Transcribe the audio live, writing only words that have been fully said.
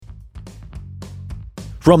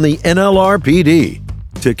From the NLRPD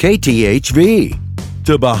to KTHV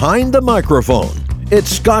to behind the microphone,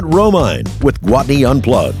 it's Scott Romine with Gwatney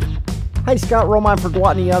Unplugged. Hey, Scott Romine for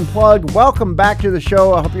Gwatney Unplugged. Welcome back to the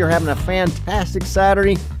show. I hope you're having a fantastic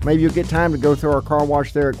Saturday. Maybe you'll get time to go through our car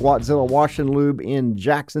wash there at Gwatzilla Wash and Lube in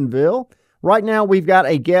Jacksonville. Right now, we've got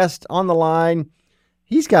a guest on the line.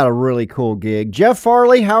 He's got a really cool gig. Jeff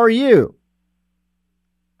Farley, how are you?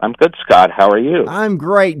 I'm good, Scott. How are you? I'm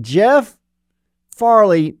great. Jeff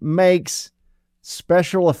Farley makes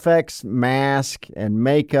special effects mask and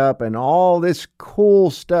makeup and all this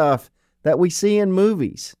cool stuff that we see in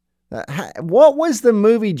movies. What was the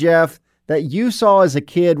movie, Jeff, that you saw as a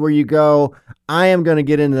kid where you go, I am going to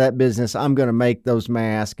get into that business. I'm going to make those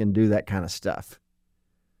masks and do that kind of stuff?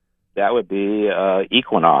 That would be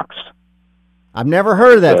Equinox. I've never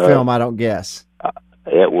heard of that film, I don't guess.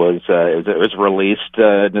 It was released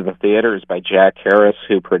into the theaters by Jack Harris,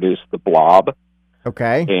 who produced The Blob.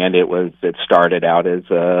 Okay. And it started out as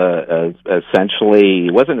essentially,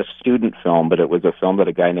 it wasn't a student film, but it was a film that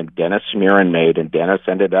a guy named Dennis Muren made, and Dennis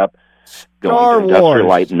ended up going to Industrial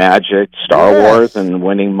Light and Magic, Star Wars, and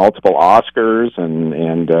winning multiple Oscars,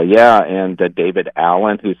 and David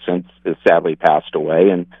Allen, who since has sadly passed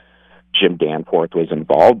away, and Jim Danforth was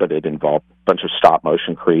involved, but it involved a bunch of stop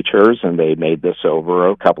motion creatures, and they made this over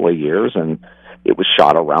a couple of years, and it was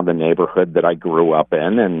shot around the neighborhood that I grew up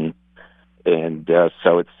in, and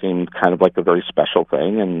so it seemed kind of like a very special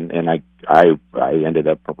thing, and I ended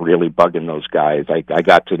up really bugging those guys. I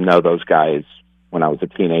got to know those guys when I was a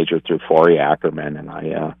teenager through Forey Ackerman, and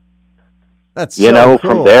that's so cool.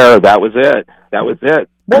 From there, that was it.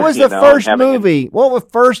 What was the first movie? What was the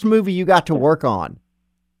first movie you got to work on?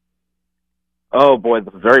 Oh boy,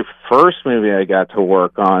 the very first movie I got to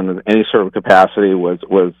work on in any sort of capacity was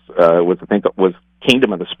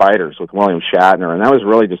Kingdom of the Spiders with William Shatner, and that was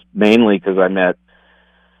really just mainly because I met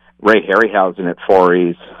Ray Harryhausen at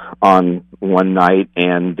Forey's on one night,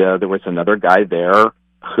 and there was another guy there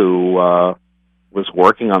who was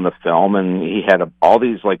working on the film, and he had all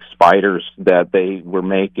these like spiders that they were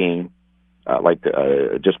making,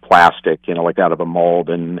 just plastic, like out of a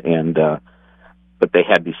mold, but they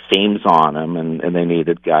had these seams on them, and they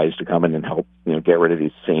needed guys to come in and help, get rid of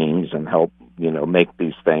these seams and help, make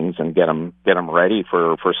these things and get them ready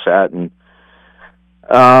for set. And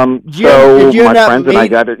so my friends and I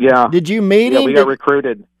got it. Yeah. Did you meet him? Yeah, we got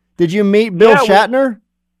recruited. Did you meet Bill Shatner?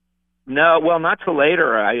 No, well, not till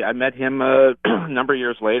later. I met him a number of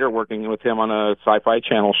years later, working with him on a Sci-Fi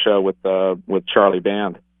Channel show with Charlie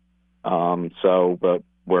Band. But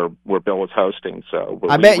where Bill was hosting, so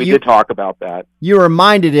we did talk about that. You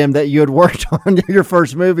reminded him that you had worked on your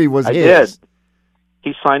first movie was I his. Did.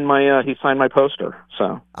 He signed my poster.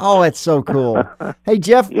 So. Oh, that's so cool. Hey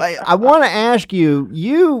Jeff, I want to ask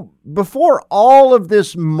you before all of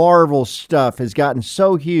this Marvel stuff has gotten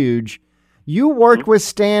so huge, you worked with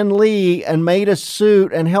Stan Lee and made a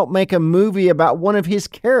suit and helped make a movie about one of his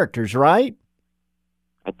characters, right?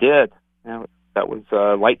 I did. Yeah. That was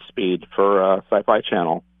Lightspeed for Sci-Fi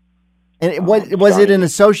Channel. And was it in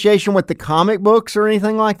association with the comic books or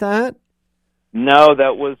anything like that? No,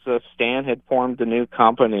 that was Stan had formed a new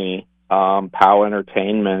company, POW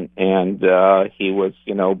Entertainment, and he was,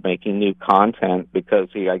 making new content because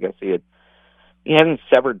he hadn't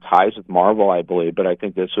severed ties with Marvel, I believe, but I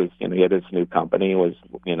think this was, he had his new company,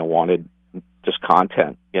 wanted just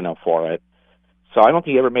content, for it. So I don't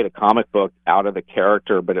think he ever made a comic book out of the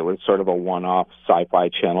character, but it was sort of a one-off Sci-Fi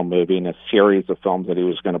Channel movie and a series of films that he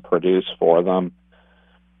was going to produce for them.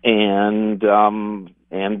 And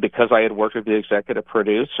because I had worked with the executive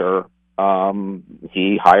producer,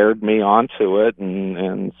 he hired me onto it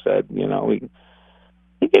and said,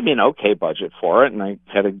 he gave me an okay budget for it, and I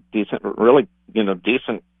had a decent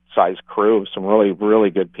sized crew of some really, really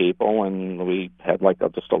good people, and we had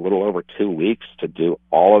just a little over 2 weeks to do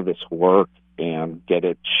all of this work and get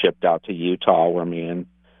it shipped out to Utah, where me and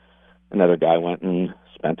another guy went and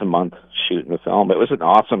spent a month shooting the film. It was an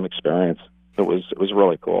awesome experience. It was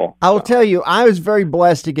really cool. I will tell you, I was very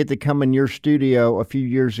blessed to get to come in your studio a few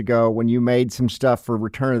years ago when you made some stuff for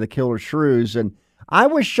Return of the Killer Shrews, and I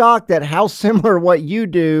was shocked at how similar what you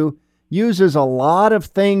do uses a lot of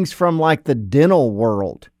things from the dental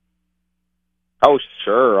world. Oh,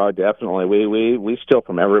 sure. Definitely. We steal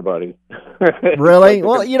from everybody. Really?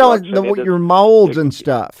 Well, your molds and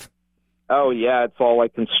stuff. Oh, yeah. It's all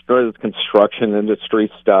construction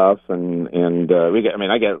industry stuff. And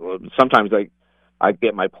sometimes I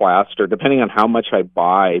get my plaster, depending on how much I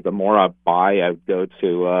buy. The more I buy, I go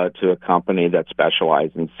to a company that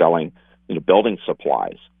specializes in selling, building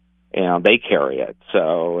supplies, and they carry it.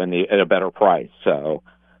 So, at a better price. So,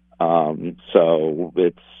 So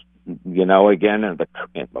it's, again,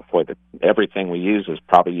 everything we use is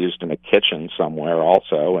probably used in a kitchen somewhere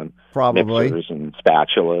also, and Probably. mixers and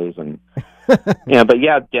spatulas and but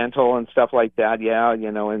dental and stuff like that.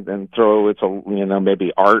 And throw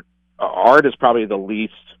maybe art. Art is probably the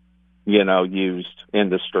least used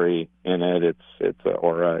industry in it. It's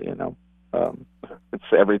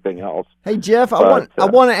everything else. Hey Jeff, I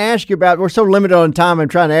want to ask you about. We're so limited on time. I'm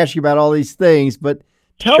trying to ask you about all these things, but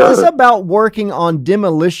tell us about working on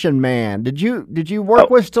Demolition Man. Did you work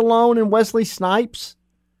with Stallone and Wesley Snipes?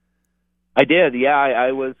 I did. Yeah,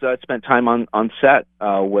 I was spent time on set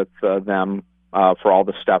with them for all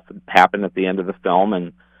the stuff that happened at the end of the film, and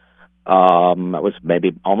it was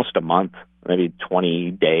maybe almost a month, maybe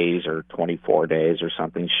 20 days or 24 days or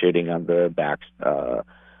something, shooting on the back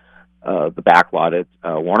lot at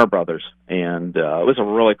Warner Brothers, and it was a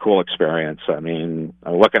really cool experience. I mean,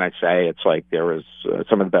 what can I say? It's like there was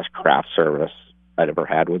some of the best craft service I'd ever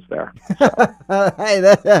had was there. So. Hey,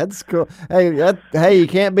 that's cool. Hey, you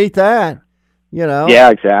can't beat that. Yeah,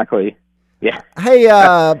 exactly. Yeah. Hey,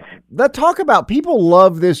 let's talk about, people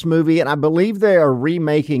love this movie, and I believe they are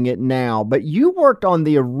remaking it now. But you worked on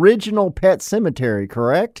the original Pet Sematary,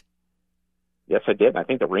 correct? Yes, I did. I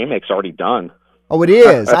think the remake's already done. Oh, it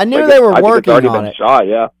is. I knew they were working on it. It's already on been shot.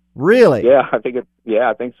 Yeah. Really? Yeah, I think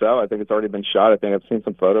so. I think it's already been shot. I think I've seen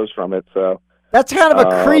some photos from it. So that's kind of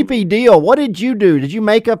a creepy deal. What did you do? Did you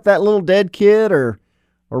make up that little dead kid, or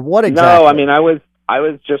what exactly? No, I mean, I was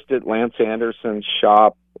just at Lance Anderson's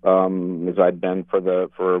shop, as I'd been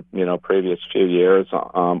for previous few years,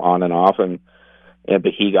 on and off, but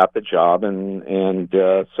he got the job, and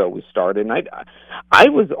so we started. And I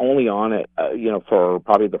was only on it, for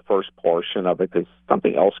probably the first portion of it, because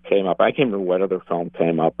something else came up. I can't remember what other film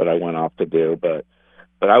came up that I went off to do, but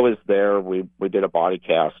I was there. We did a body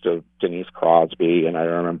cast of Denise Crosby, and I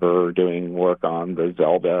remember doing work on the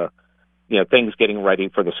Zelda, things getting ready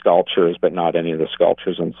for the sculptures, but not any of the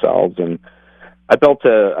sculptures themselves. And I built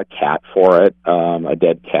a cat for it, a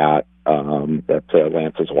dead cat, that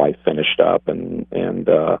Lance's wife finished up, so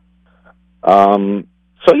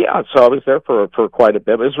I was there for quite a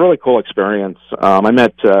bit. It was a really cool experience. I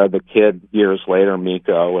met the kid years later,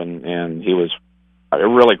 Miko, and he was a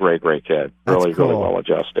really great kid. Really well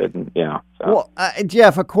adjusted. And, so. Well,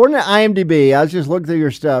 Jeff, according to IMDb, I was just looking through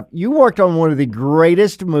your stuff. You worked on one of the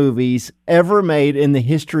greatest movies ever made in the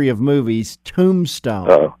history of movies,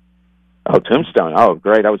 Tombstone. Oh, Tombstone. Oh,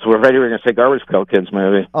 great. We're ready. We're going to say Garbage Pail Kids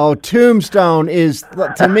movie. Oh, Tombstone is,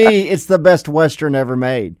 to me, it's the best Western ever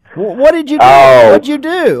made. What did you do? What did you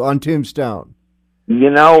do on Tombstone?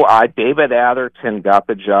 David Atherton got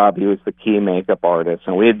the job. He was the key makeup artist,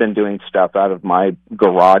 and we had been doing stuff out of my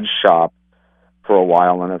garage shop for a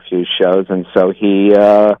while on a few shows, and so he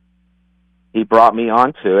brought me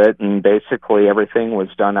onto it, and basically everything was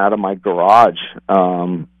done out of my garage.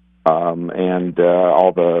 And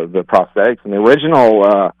all the prosthetics, and the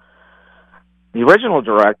original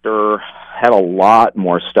director had a lot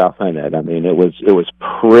more stuff in it. I mean, it was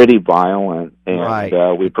pretty violent, and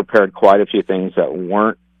right. We prepared quite a few things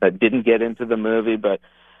that didn't get into the movie, but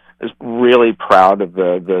I was really proud of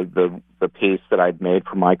the piece that I'd made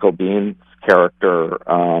for Michael Bihn's character,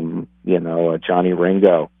 Johnny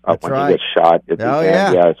Ringo, That's when right. he gets shot.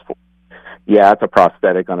 It's a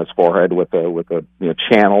prosthetic on his forehead with a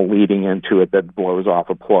channel leading into it that blows off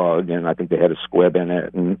a plug, and I think they had a squib in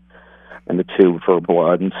it and the tube for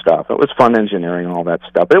blood and stuff. It was fun engineering all that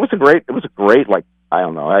stuff. But it was a great like, I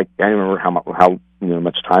don't know, I can't remember how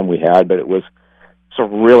much time we had, but it was a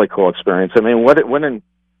really cool experience. I mean,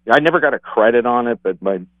 I never got a credit on it, but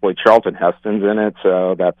my boy Charlton Heston's in it,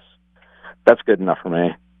 so that's good enough for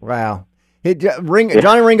me. Wow.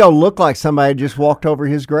 Johnny Ringo looked like somebody just walked over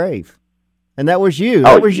his grave. And that was you.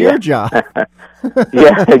 That was your job.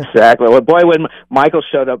 Yeah, exactly. Well, boy, when Michael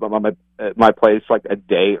showed up at my place like a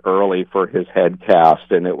day early for his head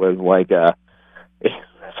cast, and it was like it's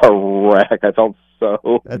a wreck. I felt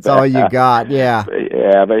so That's bad. all you got, yeah.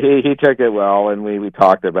 But he took it well, and we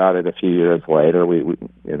talked about it a few years later. We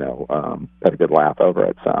had a good laugh over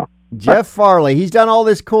it. So Jeff Farley, he's done all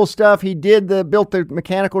this cool stuff. He built the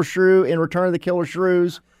mechanical shrew in Return of the Killer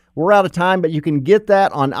Shrews. We're out of time, but you can get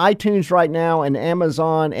that on iTunes right now and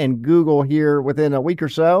Amazon and Google here within a week or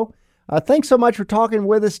so. Thanks so much for talking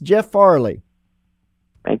with us, Jeff Farley.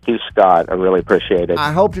 Thank you, Scott. I really appreciate it.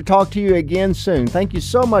 I hope to talk to you again soon. Thank you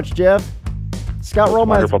so much, Jeff. Scott Romine.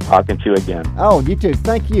 Wonderful talking to you again. Oh, you too.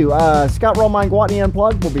 Thank you. Scott Romine, Gwatney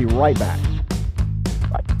Unplugged. We'll be right back.